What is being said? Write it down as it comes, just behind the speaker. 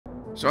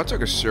So I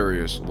took a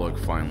serious look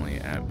finally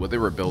at what they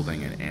were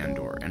building in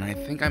Andor, and I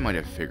think I might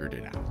have figured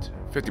it out.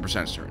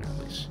 50% certain at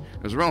least.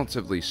 It was a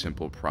relatively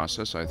simple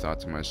process. I thought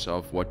to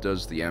myself, what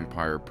does the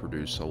Empire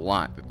produce a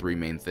lot? The three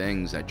main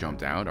things that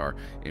jumped out are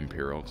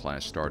Imperial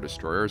class Star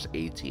Destroyers,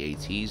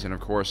 AT-ATs, and of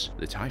course,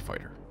 the TIE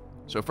Fighter.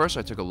 So first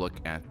I took a look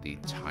at the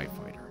TIE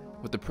Fighter.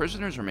 What the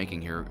prisoners are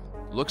making here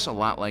looks a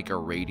lot like a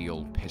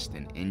radial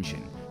piston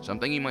engine,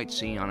 something you might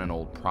see on an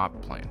old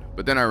prop plane.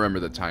 But then I remember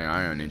the TIE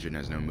Ion engine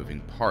has no moving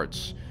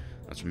parts.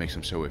 That's what makes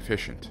them so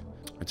efficient.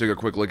 I took a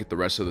quick look at the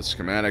rest of the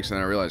schematics and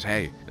I realized,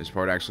 hey, this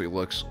part actually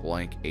looks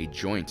like a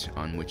joint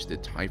on which the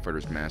TIE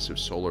Fighter's massive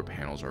solar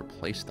panels are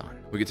placed on.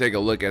 We could take a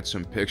look at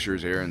some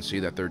pictures here and see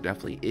that there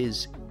definitely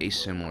is a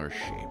similar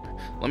shape.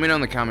 Let me know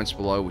in the comments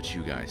below what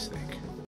you guys think.